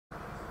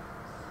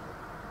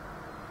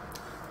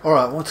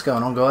Alright, what's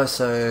going on, guys?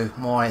 So,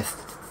 my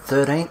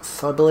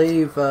 13th, I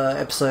believe,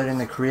 episode in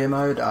the career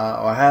mode.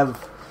 I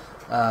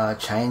have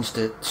changed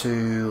it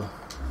to...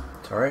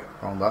 Sorry,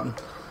 wrong button.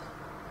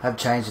 I have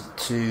changed it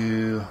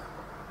to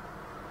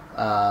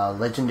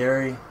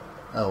legendary,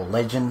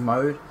 legend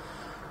mode.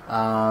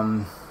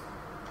 Oh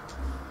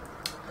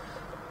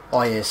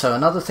yeah, so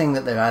another thing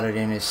that they've added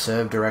in is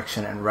serve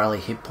direction and rally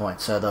hit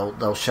points. So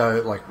they'll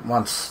show, like,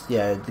 once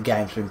the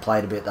game's been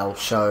played a bit, they'll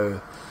show,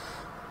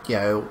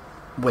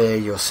 where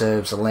your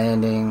serves are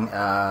landing,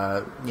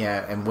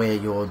 and where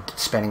you're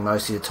spending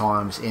most of your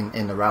times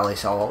in the rally.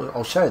 So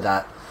I'll show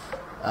that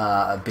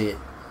a bit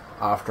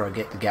after I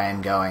get the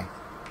game going.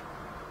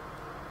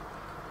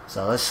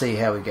 So let's see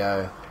how we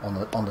go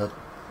on the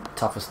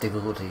toughest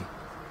difficulty.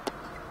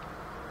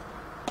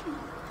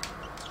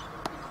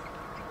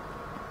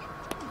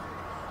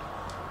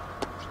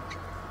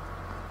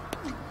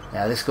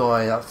 Now this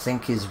guy, I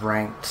think, is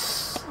ranked.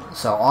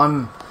 So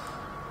I'm.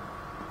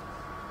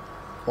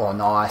 Oh,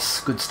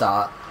 nice, good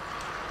start.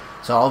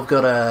 So I've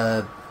got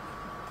a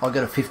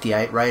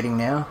 58 rating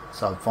now,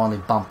 so I've finally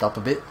bumped up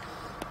a bit.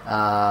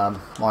 My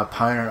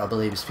opponent, I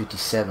believe, is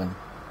 57.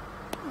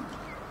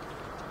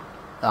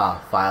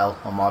 Ah, fail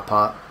on my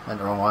part, went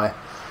the wrong way.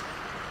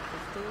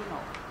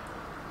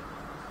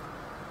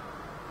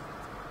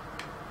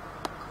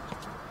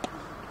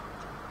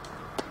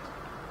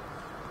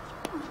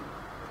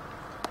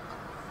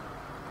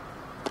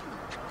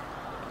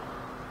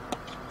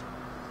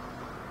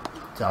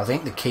 So I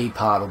think the key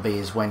part will be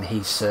is when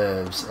he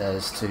serves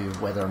as to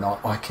whether or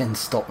not I can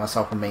stop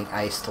myself from being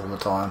aced all the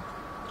time.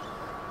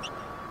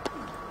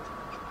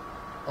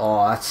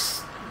 Oh,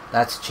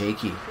 that's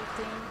cheeky.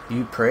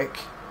 You prick.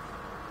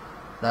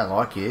 Don't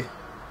like you.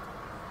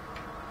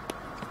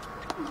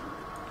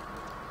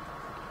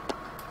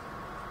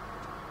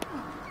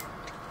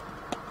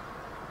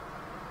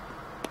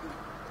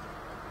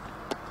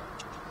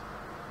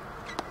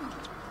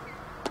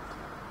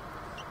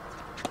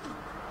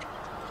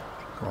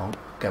 Come on,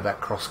 go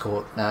back cross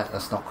court. No,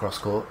 that's not cross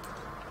court.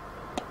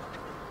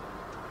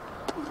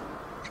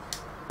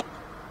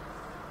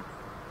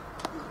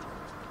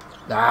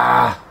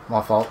 Ah,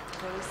 my fault.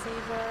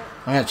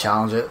 I'm going to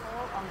challenge it.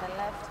 On the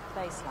left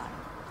baseline.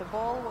 The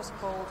ball was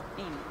called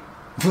in.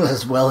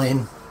 That's well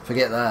in.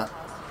 Forget that.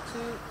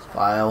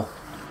 Fail.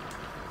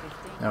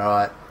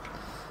 Alright.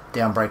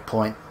 Down break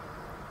point.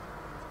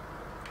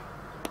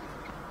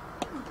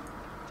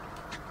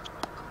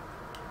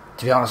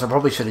 To be honest, I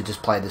probably should have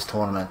just played this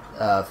tournament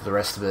for the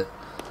rest of it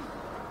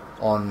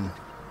on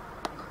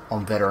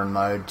veteran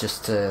mode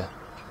just to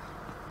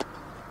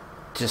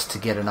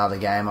get another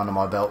game under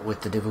my belt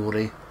with the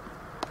difficulty.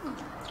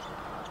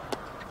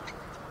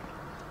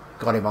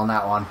 Got him on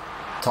that one.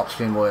 Top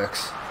spin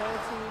works.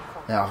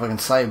 Now if I can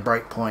save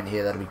break point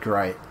here, that'd be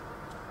great.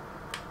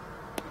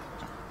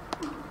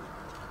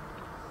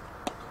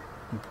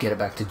 Get it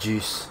back to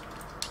juice.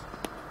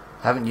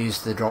 I haven't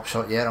used the drop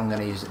shot yet. I'm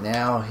going to use it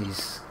now.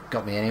 He's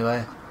got me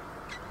anyway.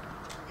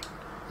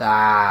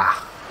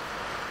 Ah.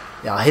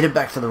 Yeah, I hit it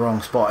back to the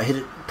wrong spot. I hit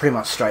it pretty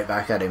much straight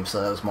back at him,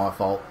 so that was my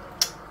fault.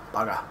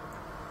 Bugger.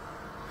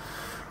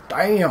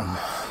 Damn.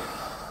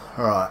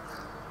 Alright.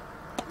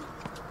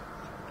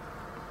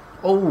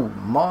 Oh,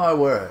 my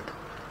word.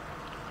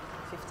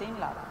 15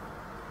 ladder.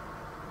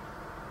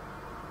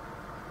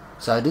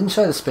 So I didn't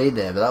show the speed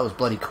there, but that was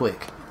bloody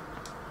quick.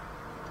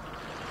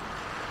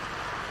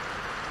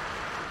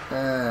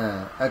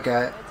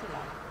 Okay.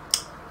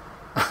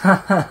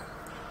 It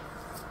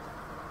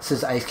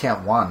says ace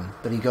count 1,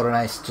 but he got an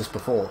ace just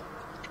before.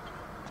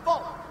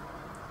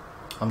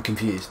 I'm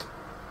confused.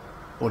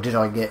 Or did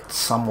I get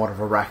somewhat of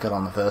a racket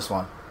on the first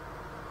one?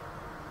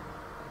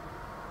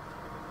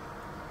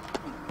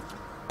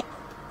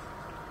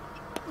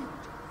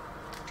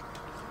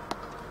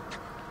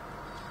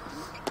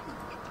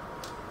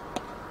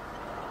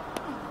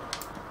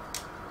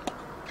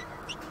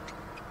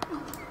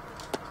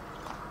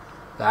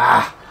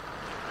 Ah!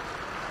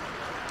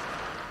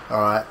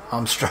 Alright,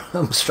 I'm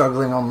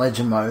struggling on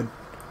legend mode.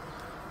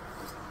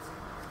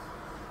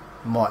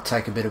 Might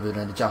take a bit of an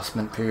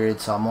adjustment period,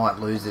 so I might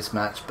lose this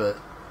match, but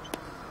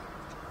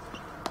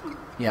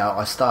yeah,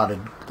 I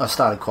started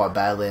quite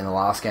badly in the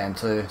last game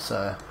too,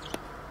 so.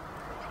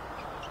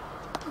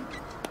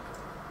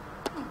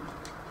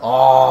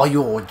 Oh,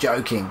 you're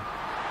joking.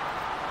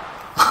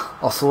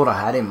 I thought I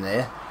had him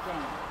there.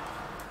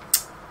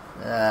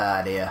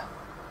 Ah dear.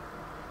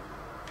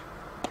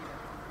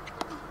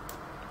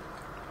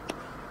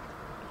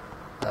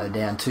 So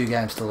down 2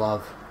 games to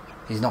love.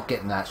 He's not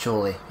getting that,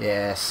 surely.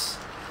 Yes.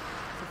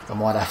 I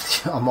might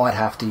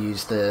have to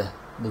use the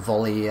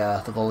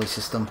volley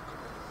system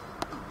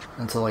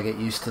until I get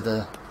used to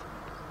the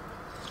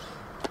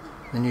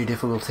new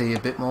difficulty a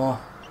bit more.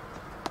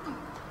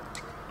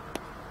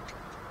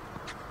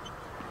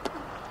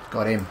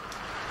 Got him.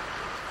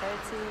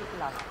 30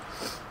 ladder.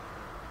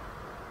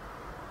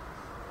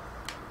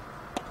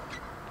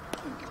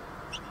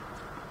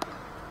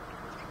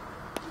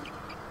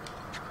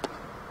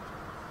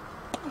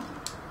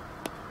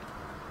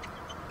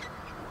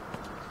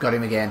 Got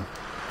him again.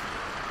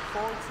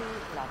 40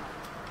 love.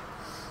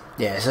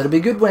 Yeah, so it'd be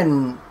good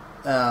when,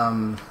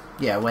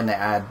 yeah, when they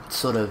add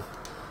sort of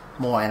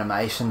more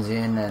animations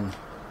in and,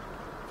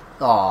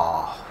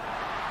 oh,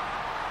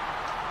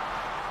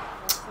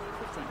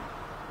 15.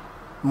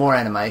 more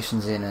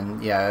animations in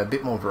and, a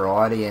bit more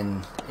variety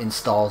in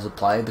styles of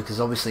play, because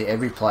obviously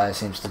every player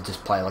seems to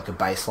just play like a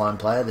baseline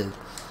player.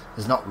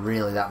 There's not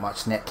really that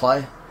much net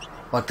play.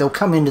 Like, they'll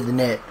come into the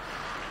net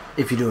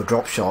if you do a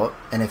drop shot,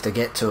 and if they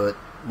get to it,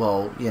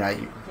 well, you're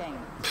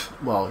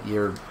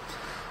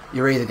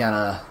either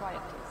gonna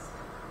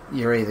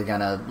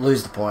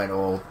lose the point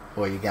or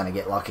you're gonna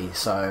get lucky.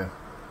 So,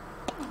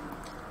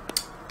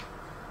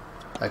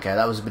 okay,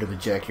 that was a bit of a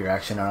jerky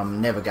reaction, and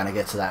I'm never gonna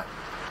get to that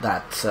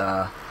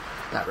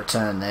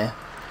return there.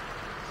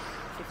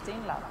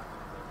 15 love.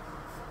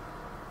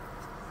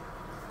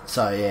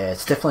 So yeah,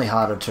 it's definitely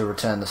harder to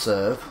return the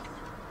serve.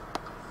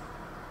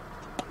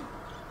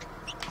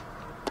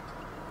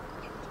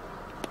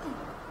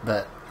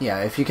 But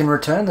yeah, if you can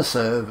return the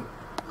serve,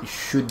 you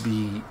should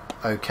be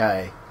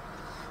okay.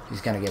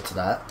 He's going to get to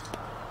that.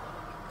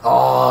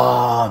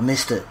 Oh,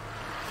 missed it.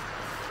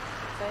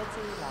 30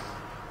 love.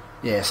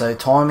 Yeah, so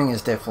timing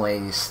is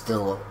definitely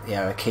still,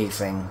 a key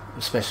thing,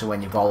 especially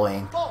when you're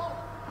volleying. Well,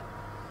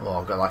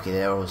 I got lucky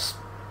there. There was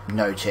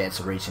no chance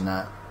of reaching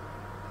that.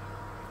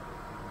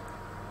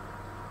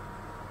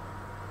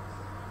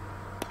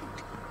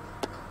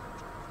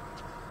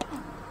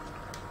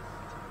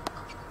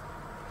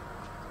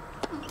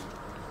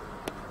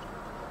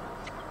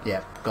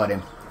 Yeah, got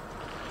him.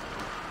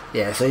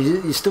 Yeah, so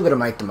you still got to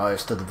make the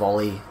most of the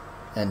volley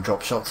and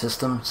drop shot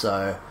system.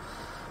 So,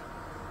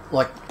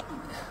 like,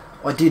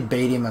 I did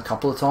beat him a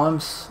couple of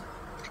times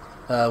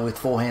with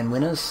forehand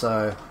winners,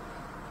 so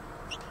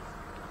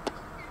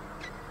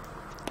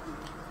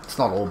it's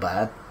not all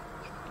bad.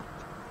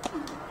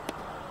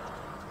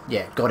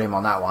 Yeah, got him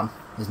on that one.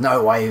 There's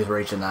no way he was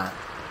reaching that.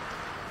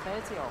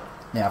 30 all.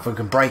 Now, if we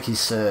can break his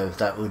serve,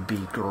 that would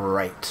be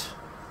great.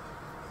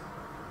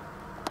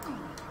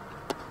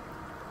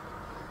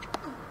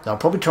 So I'll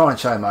probably try and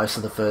show most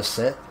of the first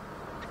set,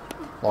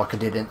 like I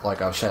didn't.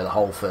 Like I'll show the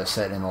whole first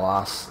set in the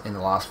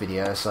last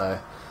video. So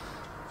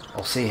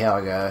I'll see how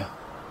I go.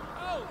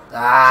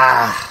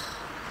 Ah,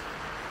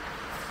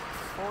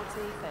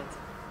 40 30.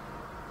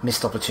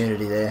 missed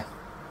opportunity there.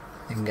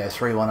 You can go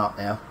 3-1 up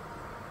now.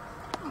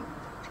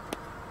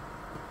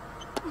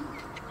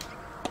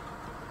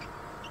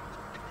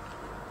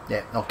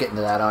 Yeah, not getting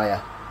to that, are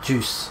ya?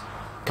 Juice,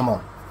 come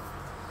on.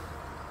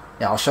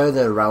 Yeah, I'll show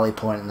the rally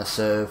point and the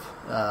serve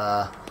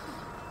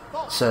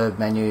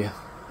menu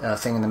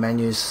thing in the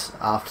menus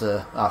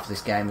after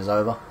this game is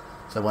over.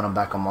 So when I'm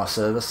back on my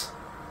service.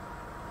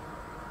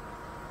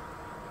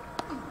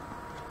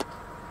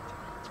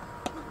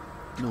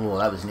 Oh,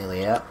 that was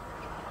nearly out.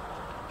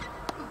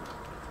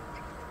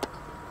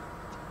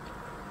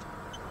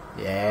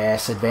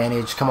 Yes,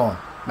 advantage. Come on,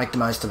 make the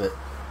most of it.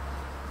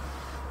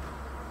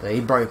 But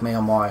he broke me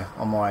on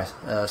my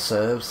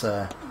serve,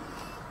 so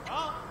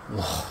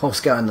I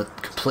was going the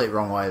complete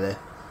wrong way there.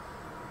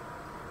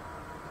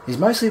 He's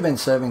mostly been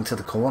serving to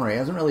the corner. He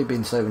hasn't really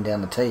been serving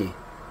down the tee.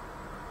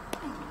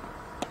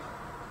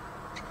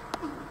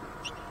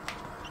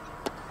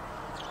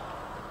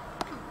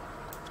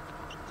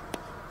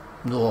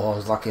 Oh, I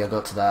was lucky I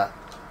got to that.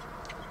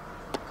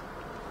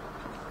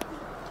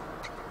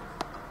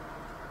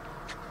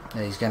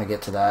 Yeah, he's going to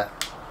get to that.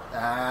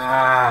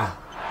 Ah!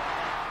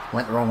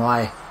 Went the wrong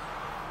way.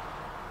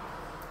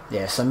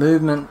 Yeah, so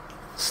movement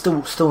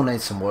still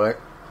needs some work.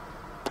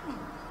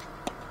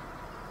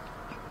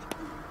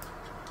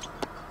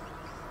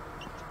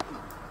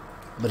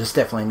 But it's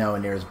definitely nowhere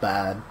near as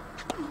bad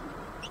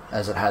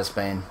as it has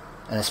been.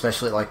 And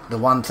especially, like, the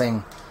one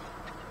thing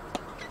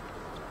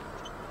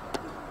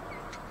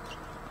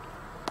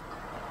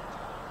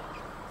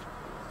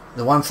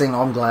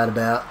I'm glad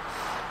about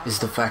is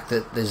the fact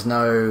that there's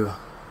no...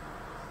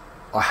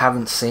 I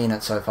haven't seen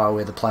it so far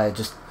where the player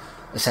just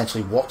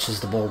essentially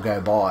watches the ball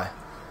go by,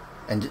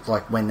 and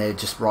like when they're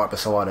just right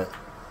beside it,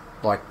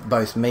 like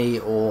both me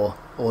or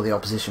the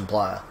opposition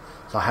player.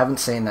 So I haven't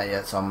seen that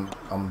yet, so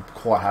I'm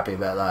quite happy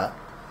about that,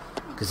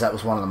 because that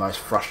was one of the most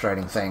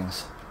frustrating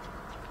things.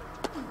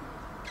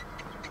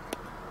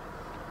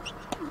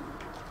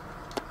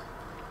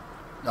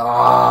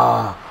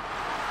 Ah,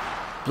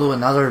 blew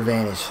another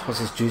advantage. What's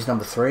this, juice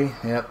number 3?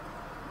 Yep.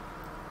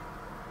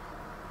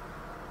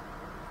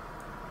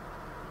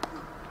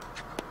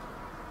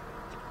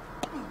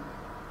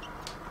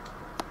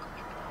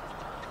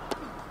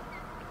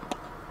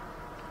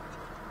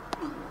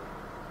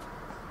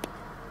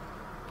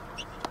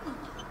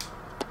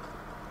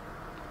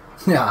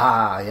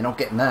 Ah, you're not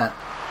getting that.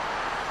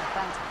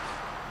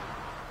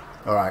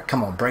 Alright,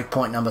 come on, break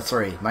point number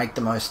 3. Make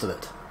the most of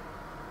it.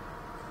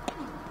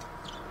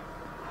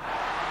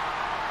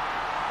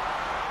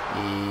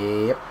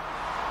 Yep.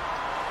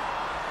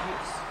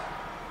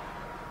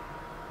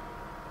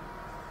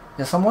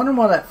 Yes, I'm wondering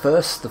why the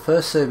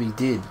first serve he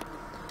did,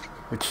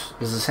 which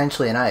was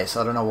essentially an ace,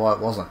 I don't know why it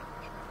wasn't.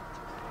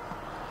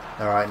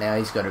 Alright, now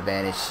he's got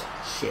advantage.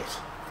 Shit.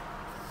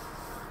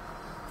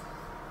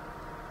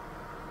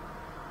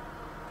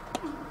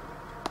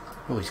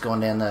 Oh, he's gone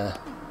down the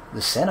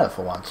centre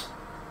for once.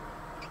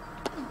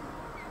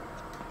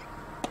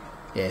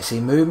 Yeah,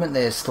 see, movement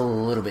there's still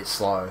a little bit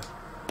slow.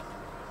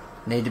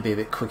 Need to be a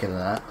bit quicker than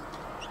that.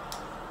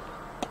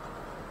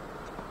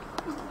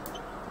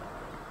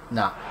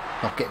 Nah,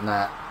 not getting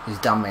that. He's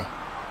done me.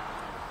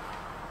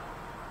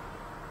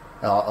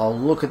 I'll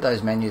look at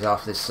those menus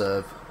after this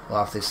serve, or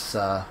after this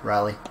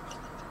rally.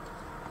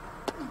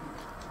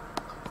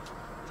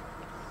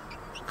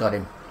 Got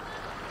him.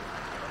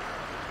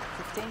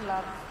 15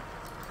 love.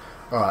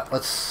 Alright,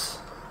 let's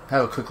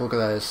have a quick look at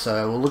those.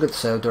 So we'll look at the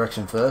serve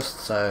direction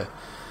first. So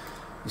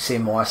you see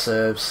my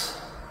serves,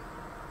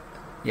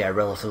 yeah,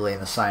 relatively in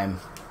the same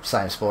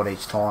spot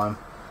each time.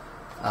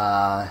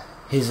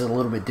 His is a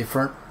little bit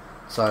different.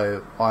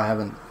 So I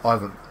haven't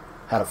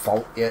had a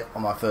fault yet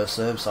on my first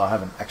serve, so I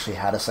haven't actually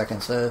had a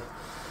second serve.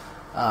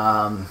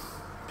 So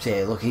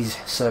yeah, look, he's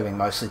serving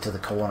mostly to the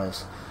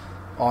corners.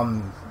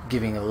 I'm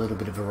giving a little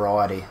bit of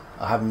variety.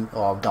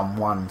 I've done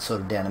one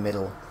sort of down the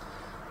middle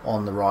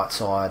on the right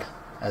side,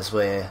 as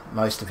where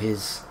most of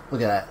his,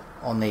 look at that,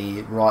 on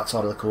the right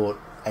side of the court,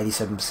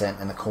 87%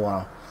 in the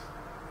corner.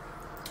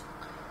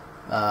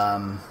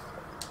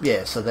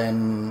 Yeah, so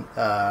then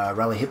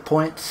rally hit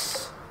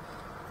points.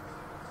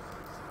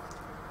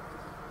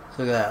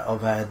 Look at that,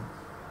 I've had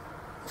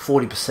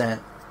 40%,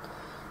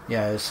 you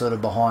know, sort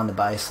of behind the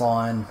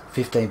baseline,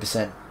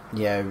 15%,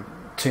 you know,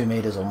 2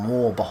 meters or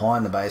more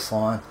behind the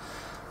baseline,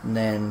 and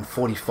then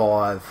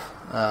 45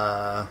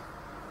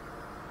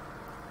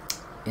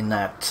 in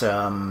that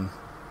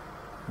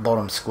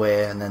bottom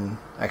square, and then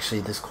actually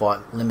there's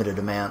quite limited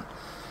amount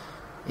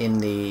in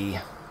the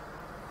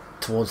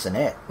towards the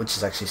net, which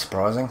is actually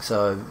surprising.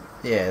 So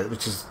yeah,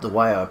 which is the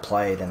way I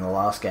played in the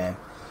last game.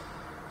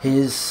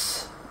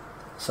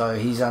 So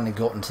he's only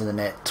gotten to the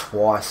net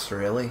twice,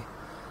 really.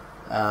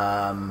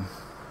 Yeah,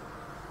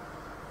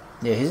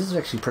 his is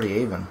actually pretty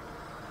even.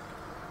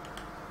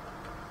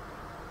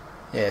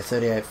 Yeah,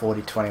 38,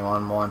 40,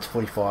 21, mine's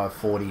 45,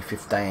 40,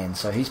 15.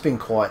 So he's been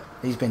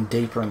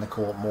deeper in the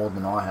court more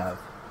than I have.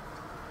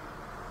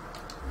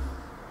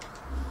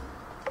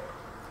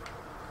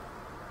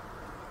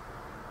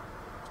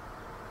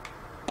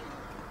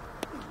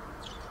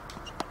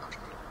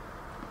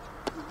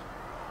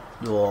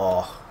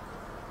 Oh.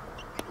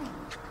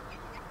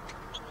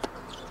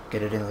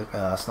 Get it in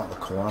the, it's not the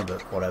corner,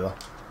 but whatever.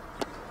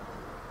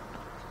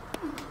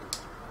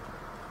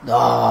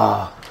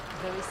 Ah.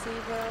 The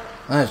receiver.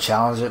 I'm going to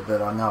challenge it,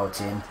 but I know it's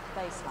in.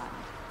 Baseline.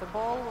 The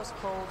ball was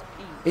called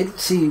in.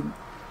 See,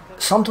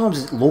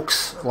 sometimes it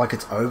looks like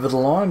it's over the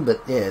line,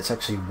 but yeah, it's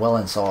actually well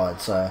inside.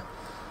 So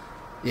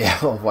yeah,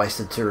 I've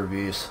wasted 2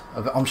 reviews.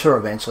 I'm sure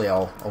eventually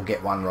I'll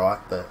get one right,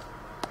 but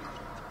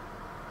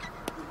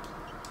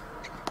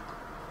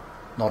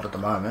not at the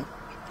moment.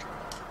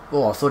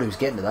 Oh, I thought he was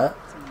getting to that.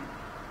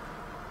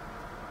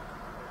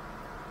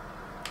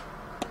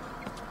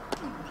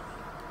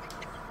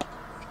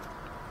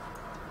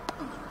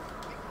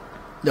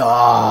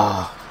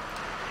 Ah,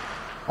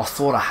 I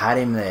thought I had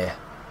him there.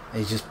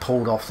 He just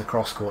pulled off the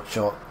cross-court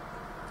shot.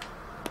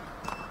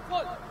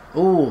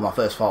 Ooh, my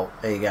first fault.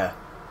 There you go.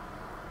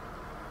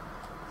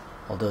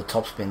 I'll do a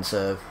topspin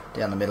serve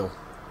down the middle.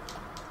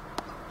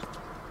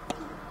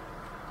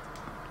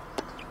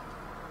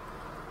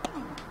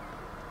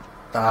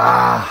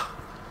 Ah,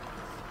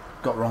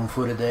 got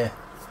wrong-footed there.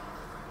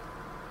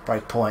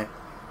 Break point.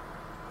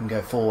 And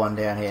go 4-1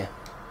 down here.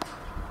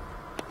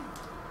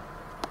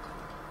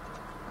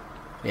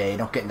 Yeah, you're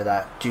not getting to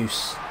that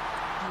juice.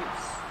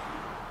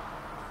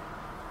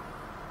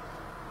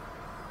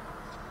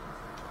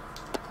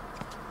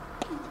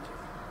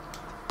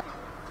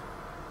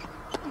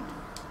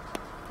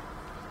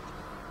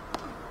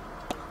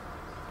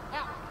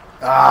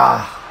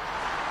 Ah.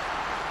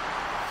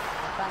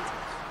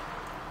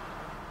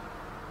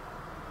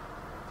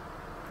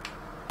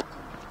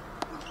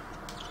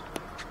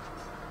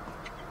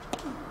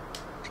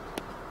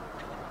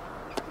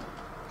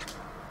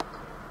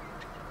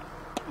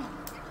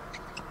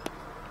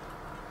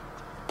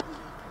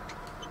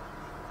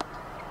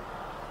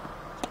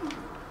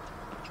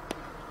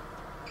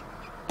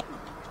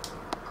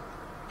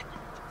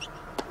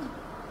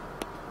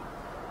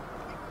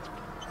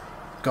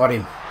 Got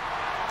him.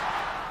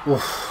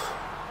 Oof.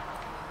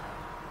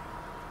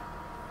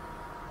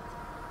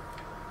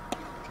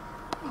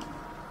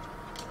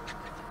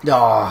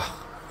 Ah.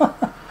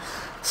 Oh.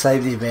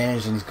 Saved the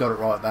advantage and he's got it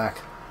right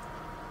back.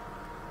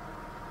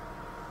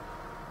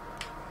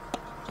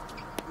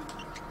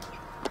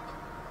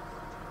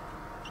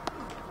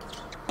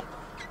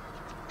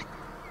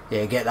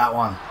 Yeah, get that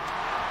one.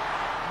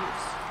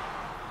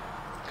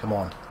 Come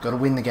on, got to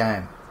win the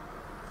game.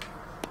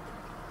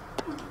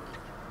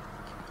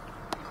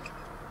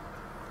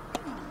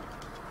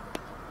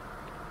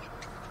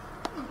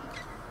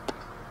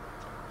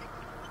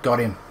 Got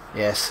him.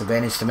 Yes,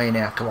 advantage to me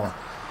now. Come on.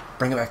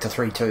 Bring it back to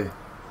 3-2.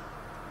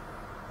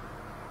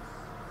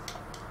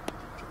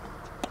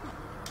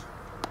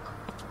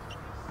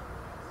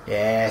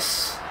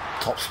 Yes.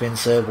 Top spin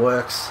serve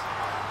works.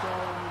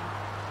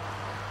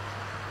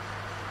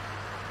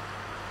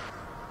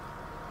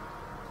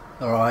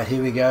 Alright,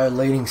 here we go,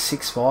 leading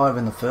 6-5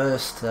 in the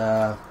first.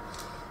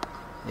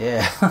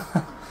 Yeah,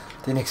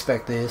 didn't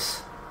expect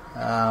this.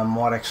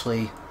 Might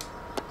actually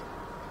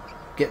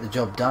get the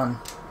job done.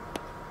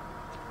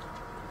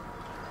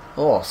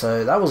 Oh,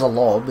 so that was a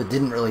lob. It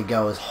didn't really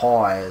go as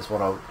high as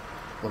what I would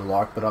have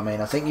liked, but I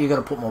mean, I think you've got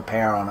to put more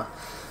power on it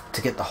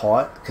to get the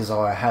height, because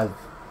I have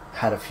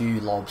had a few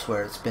lobs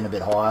where it's been a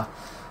bit higher.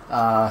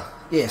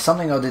 Yeah,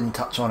 something I didn't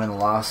touch on in the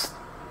last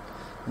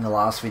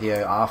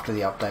video after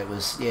the update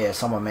was, yeah,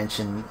 someone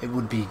mentioned it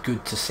would be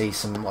good to see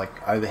some like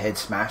overhead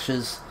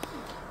smashes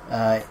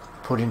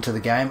put into the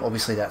game.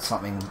 Obviously that's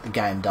something the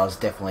game does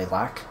definitely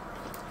lack,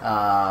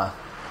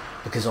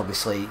 because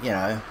obviously, you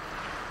know,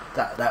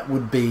 that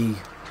would be,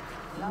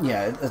 you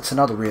know, it's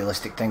another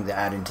realistic thing to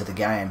add into the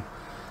game.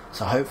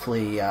 So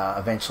hopefully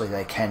eventually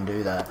they can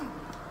do that.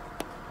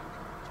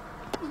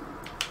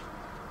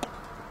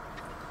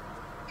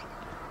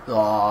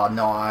 Oh,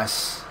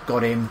 nice,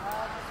 got him.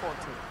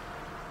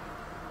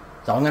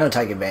 So I'm going to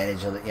take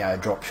advantage of the, you know,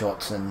 drop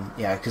shots, and,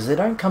 you know, because they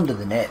don't come to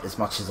the net as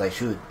much as they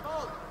should.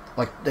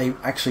 Like, they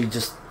actually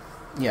just,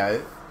 you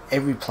know,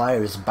 every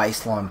player is a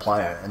baseline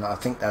player, and I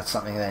think that's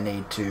something they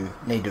need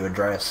to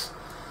address.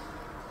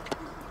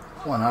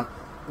 One up.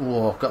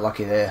 Oh, got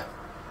lucky there.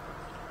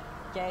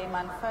 Game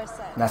and first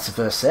set. And that's the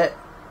first set.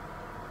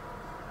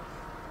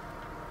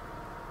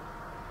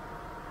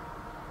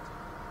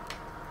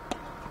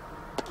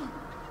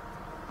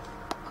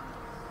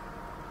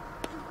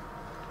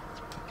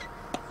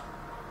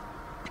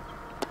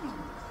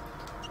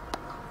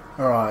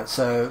 Alright,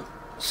 so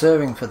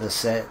serving for the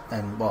set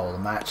and, well, the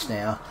match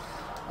now.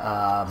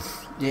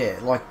 Yeah,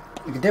 like,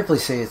 you can definitely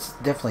see it's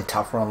definitely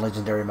tougher on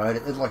Legendary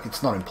mode. Like,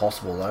 it's not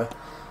impossible though.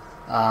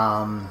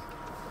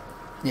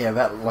 Yeah,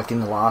 that, like in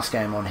the last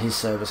game on his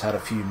service, had a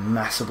few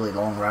massively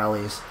long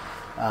rallies.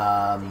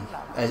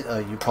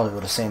 You probably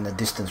would have seen the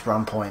distance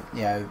run point,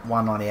 you know,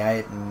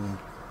 198, and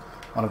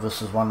one of us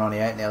was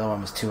 198 and the other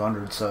one was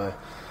 200, so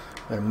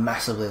we had a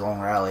massively long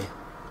rally.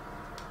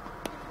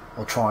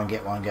 I'll try and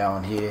get one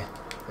going here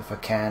if I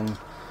can.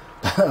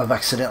 I've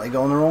accidentally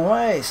gone the wrong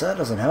way, so that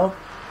doesn't help.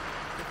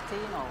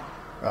 15-all.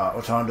 Right,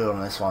 we'll try and do it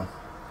on this one.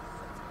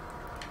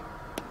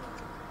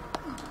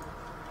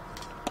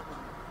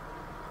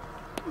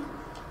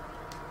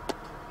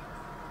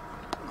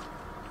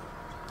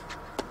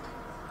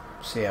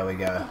 See how we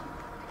go.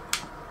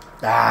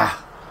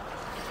 Ah!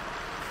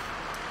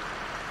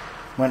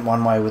 Went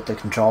one way with the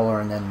controller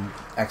and then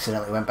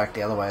accidentally went back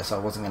the other way, so I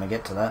wasn't going to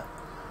get to that.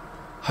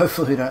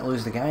 Hopefully we don't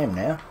lose the game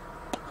now.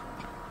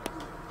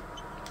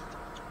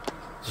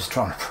 Just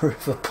trying to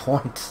prove a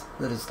point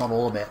that it's not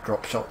all about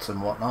drop shots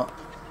and whatnot.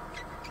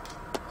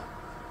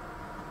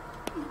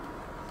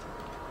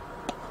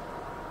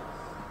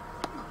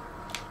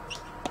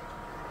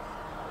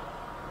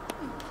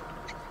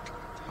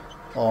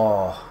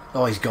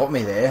 Oh, he's got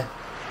me there.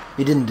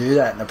 He didn't do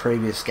that in the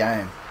previous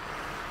game.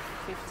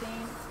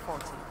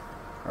 15-14.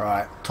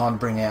 Right, time to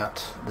bring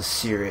out the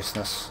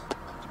seriousness.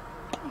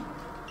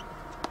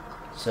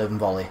 Serve and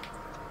volley.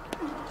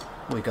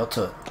 We got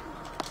to it.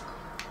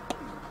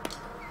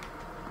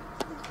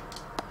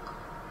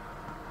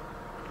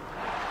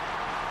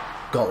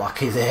 Got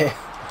lucky there.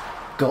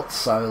 Got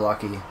so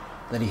lucky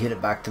that he hit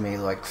it back to me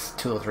like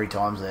 2 or 3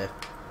 times there.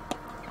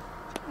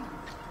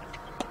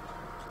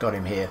 Got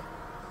him here.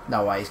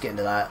 No way he's getting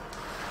to that.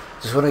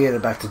 Just want to get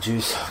it back to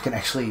juice so I can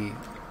actually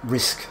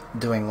risk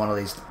doing one of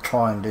these,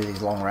 try and do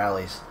these long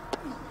rallies.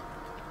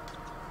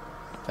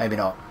 Maybe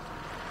not.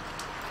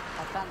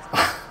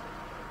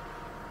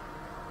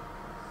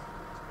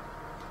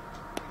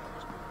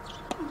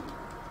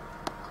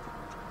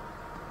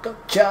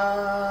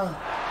 Gotcha!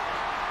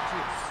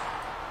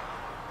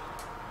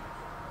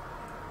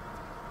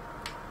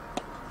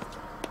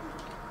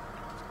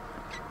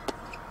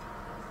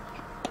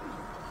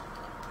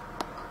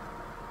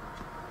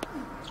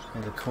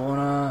 In the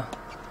corner.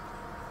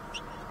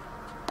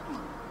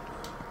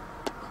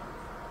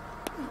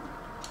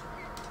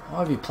 Why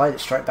have you played it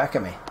straight back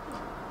at me?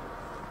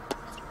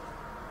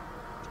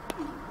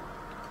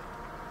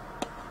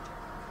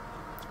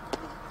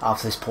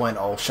 After this point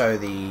I'll show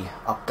the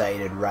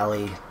updated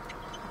rally,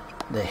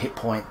 the hit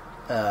point,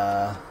 you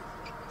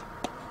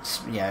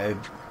know,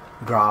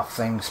 graph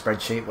thing,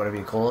 spreadsheet, whatever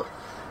you call it,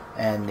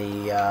 and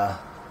the,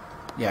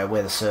 you know,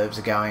 where the serves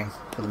are going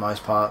for the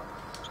most part.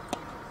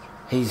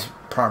 He's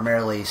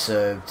primarily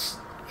served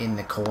in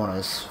the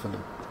corners for the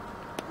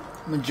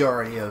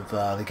majority of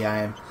the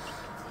game.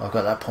 I've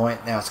got that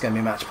point, now it's going to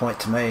be match point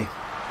to me.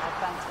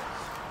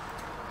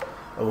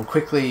 I will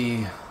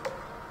quickly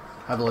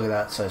have a look at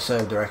that. So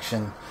serve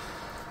direction.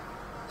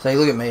 So you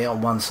look at me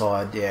on one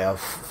side, yeah,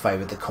 I've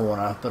favoured the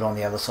corner, but on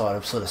the other side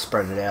I've sort of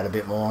spread it out a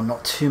bit more.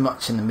 Not too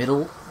much in the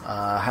middle.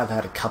 I have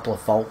had a couple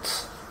of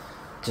faults,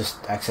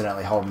 just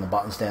accidentally holding the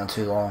buttons down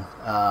too long.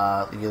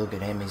 You look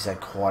at him, he's had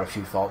quite a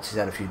few faults. He's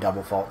had a few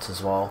double faults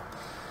as well.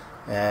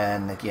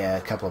 And yeah,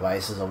 a couple of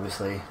aces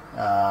obviously.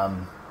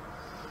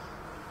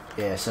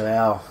 Yeah, so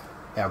our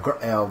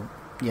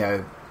you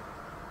know,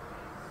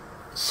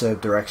 serve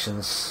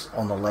directions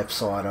on the left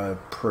side are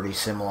pretty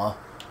similar.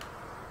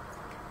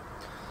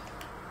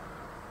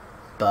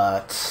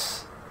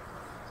 but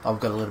I've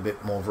got a little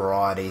bit more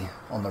variety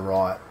on the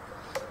right.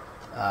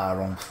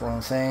 Wrong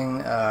thing.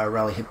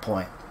 Rally hit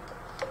point.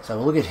 So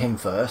we'll look at him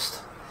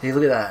first. See,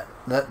 look at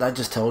that. That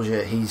just tells you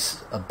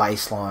he's a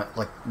baseline,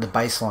 like the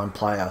baseline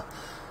player.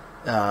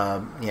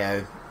 You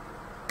know,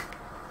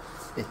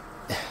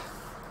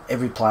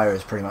 every player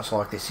is pretty much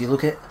like this. You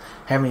look at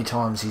how many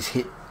times he's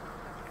hit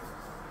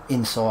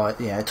inside,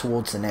 you know,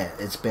 towards the net.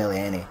 It's barely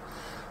any.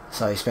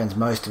 So he spends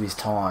most of his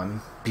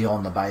time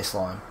beyond the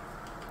baseline.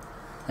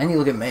 And you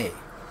look at me.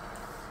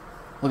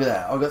 Look at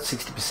that. I've got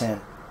 60%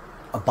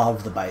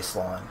 above the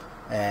baseline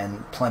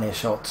and plenty of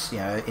shots, you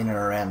know, in and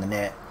around the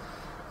net.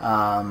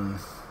 And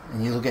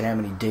you look at how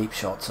many deep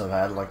shots I've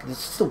had. Like, there's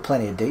still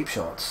plenty of deep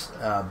shots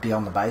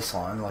beyond the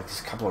baseline. Like,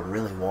 there's a couple of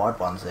really wide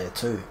ones there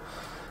too.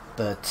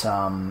 But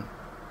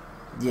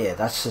yeah,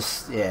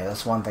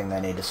 that's one thing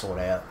they need to sort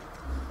out.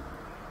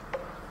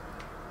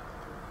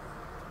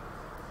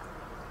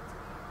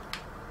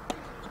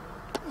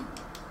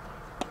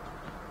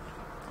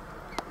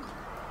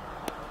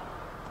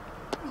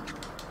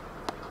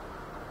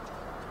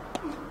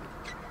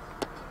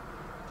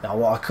 Now,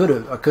 well, I could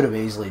have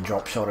easily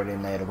drop shotted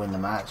in there to win the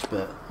match,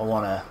 but I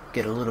want to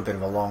get a little bit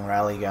of a long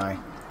rally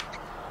going.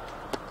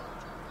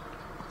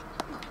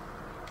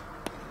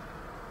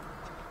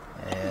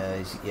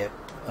 Yep,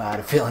 I had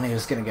a feeling he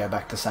was going to go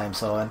back the same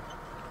side.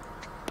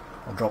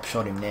 I'll drop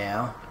shot him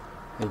now.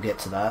 He'll get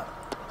to that.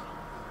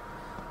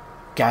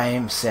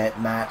 Game, set,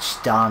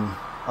 match, done.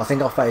 I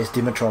think I'll face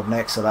Dimitrov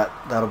next, so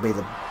that'll be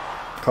the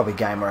probably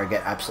game where I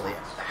get absolutely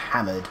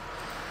hammered.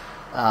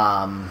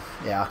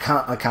 Yeah,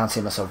 I can't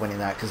see myself winning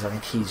that because I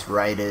think he's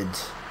rated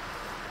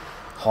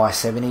high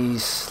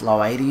 70s, low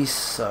 80s,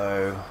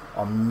 so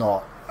I'm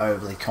not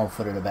overly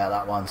confident about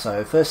that one.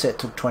 So first set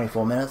took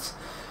 24 minutes,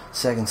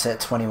 second set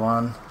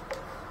 21,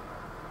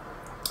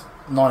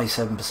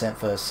 97%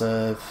 first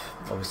serve,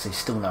 obviously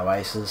still no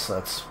aces, so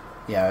that's,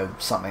 you know,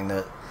 something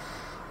that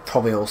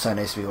probably also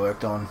needs to be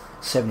worked on.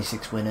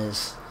 76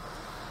 winners,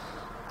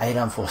 8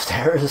 unforced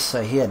errors,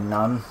 so he had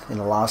none in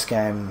the last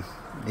game.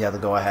 The other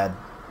guy had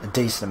a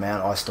decent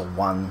amount. I still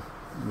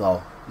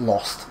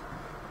lost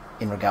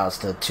in regards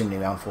to too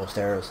many unforced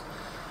errors.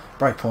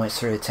 Break points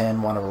 3 of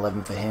 10, 1 of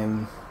 11 for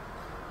him.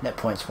 Net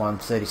points 1,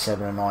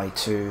 37 of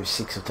 92,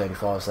 6 of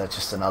 35. So that's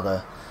just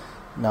another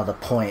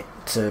point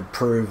to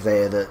prove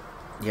there that,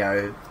 you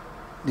know,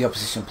 the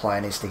opposition player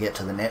needs to get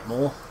to the net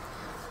more.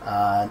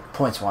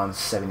 Points 1,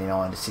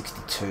 79 to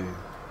 62.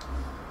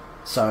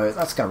 So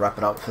that's going to wrap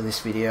it up for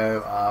this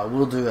video.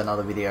 We'll do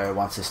another video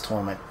once this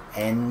tournament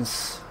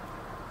ends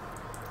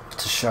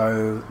to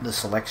show the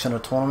selection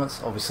of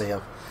tournaments. Obviously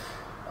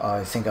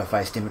I think I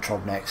face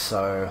Dimitrov next,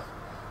 so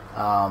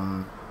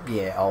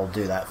yeah, I'll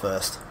do that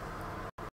first.